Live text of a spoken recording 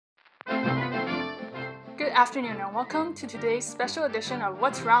Good afternoon and welcome to today's special edition of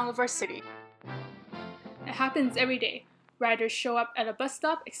What's Wrong with Our City. It happens every day. Riders show up at a bus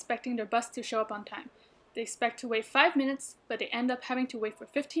stop expecting their bus to show up on time. They expect to wait 5 minutes, but they end up having to wait for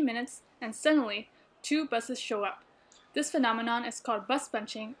 15 minutes, and suddenly, 2 buses show up. This phenomenon is called bus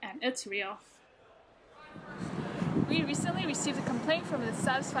bunching, and it's real. We recently received a complaint from a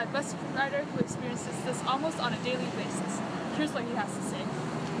dissatisfied bus rider who experiences this almost on a daily basis. Here's what he has to say.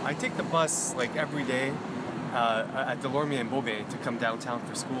 I take the bus like every day at Delorme and Beauvais to come downtown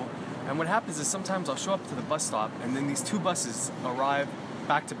for school. And what happens is sometimes I'll show up to the bus stop and then these 2 buses arrive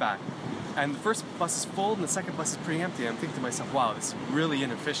back to back. And the first bus is full and the second bus is pretty empty. And I'm thinking to myself, wow, this is really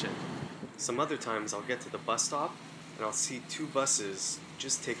inefficient. Some other times I'll get to the bus stop and I'll see 2 buses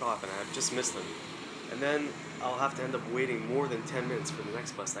just take off and I've just missed them. And then I'll have to end up waiting more than 10 minutes for the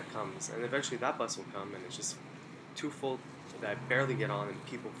next bus that comes. And eventually that bus will come and it's just too full that I barely get on, and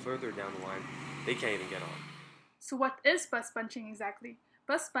people further down the line, they can't even get on. So what is bus bunching exactly?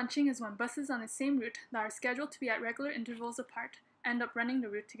 Bus bunching is when buses on the same route that are scheduled to be at regular intervals apart end up running the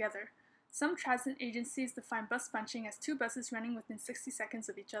route together. Some transit agencies define bus bunching as 2 buses running within 60 seconds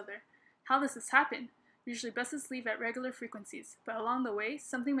of each other. How does this happen? Usually buses leave at regular frequencies, but along the way,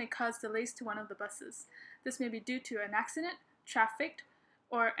 something may cause delays to one of the buses. This may be due to an accident, traffic,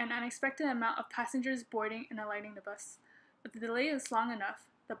 or an unexpected amount of passengers boarding and alighting the bus. If the delay is long enough,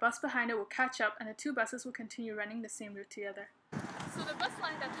 the bus behind it will catch up and the 2 buses will continue running the same route together. So the bus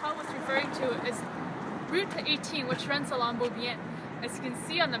line that Tom was referring to is Route 18, which runs along Beauvais. As you can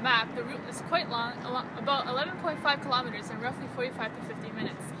see on the map, the route is quite long, about 11.5 kilometers in roughly 45 to 50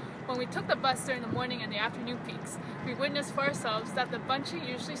 minutes. When we took the bus during the morning and the afternoon peaks, we witnessed for ourselves that the bunching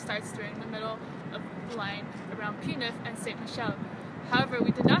usually starts during the middle of the line around Puniff and Saint Michel. However,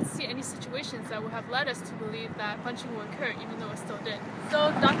 we did not see any situations that would have led us to believe that bunching will occur, even though it still did.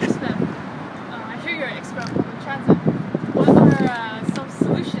 So, Dr. Smith, I hear you're an expert on public transit. What are some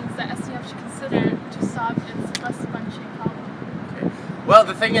solutions that STM should consider to solve its bus bunching problem? Okay. Well,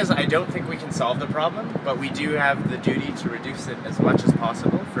 the thing is, I don't think we can solve the problem, but we do have the duty to reduce it as much as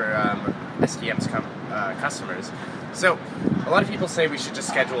possible for STM's customers. So, a lot of people say we should just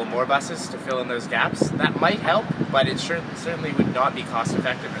schedule more buses to fill in those gaps. That might help, but it certainly would not be cost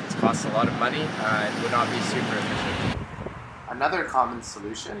effective. It costs a lot of money and would not be super efficient. Another common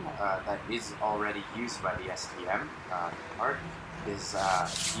solution that is already used by the STM is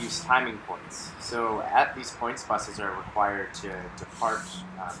use timing points. So at these points, buses are required to depart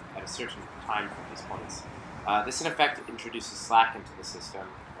at a certain time from these points. This in effect introduces slack into the system,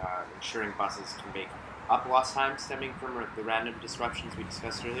 ensuring buses can make up lost time stemming from the random disruptions we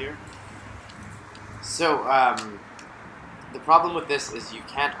discussed earlier. So the problem with this is you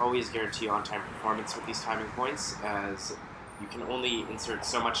can't always guarantee on-time performance with these timing points, as you can only insert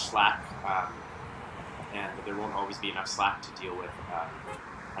so much slack, and there won't always be enough slack to deal with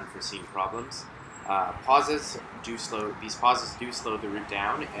unforeseen problems. These pauses do slow the route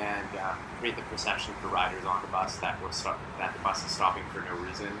down and create the perception for riders on the bus that the bus is stopping for no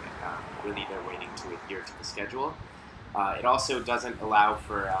reason. Really, they're waiting to adhere to the schedule. It also doesn't allow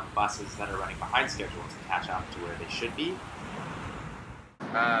for buses that are running behind schedule to catch up to where they should be.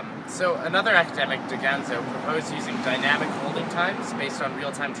 So another academic, DeGanzo, proposed using dynamic holding times based on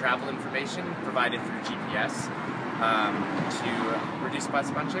real-time travel information provided through GPS to reduce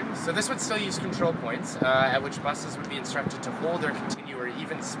bus bunching. So this would still use control points at which buses would be instructed to hold or continue or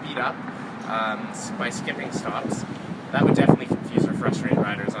even speed up by skipping stops. That would definitely confuse or frustrate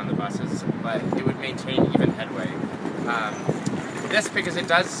riders on the buses, but it would maintain even headway. This, because it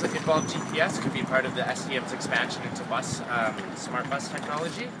does involve GPS, could be part of the STM's expansion into smart bus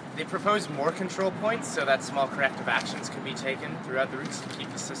technology. They propose more control points so that small corrective actions can be taken throughout the routes to keep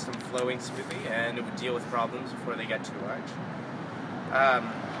the system flowing smoothly, and it would deal with problems before they get too large.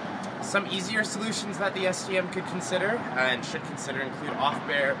 Some easier solutions that the STM could consider and should consider include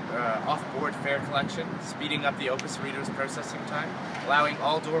off-board fare collection, speeding up the Opus reader's processing time, allowing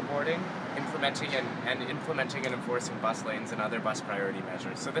all-door boarding, implementing and enforcing bus lanes and other bus priority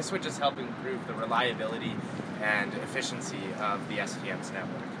measures. So this would just help improve the reliability and efficiency of the STM's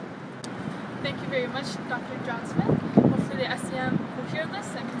network. Thank you very much, Dr. John Smith. Hopefully the STM will hear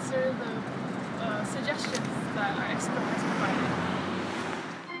this and consider the suggestions that our expert has provided.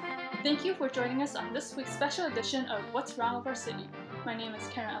 Thank you for joining us on this week's special edition of What's Wrong with Our City. My name is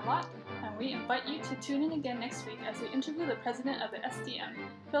Karen Alot, and we invite you to tune in again next week as we interview the president of the STM,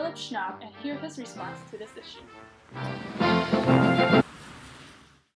 Philip Schnaub, and hear his response to this issue.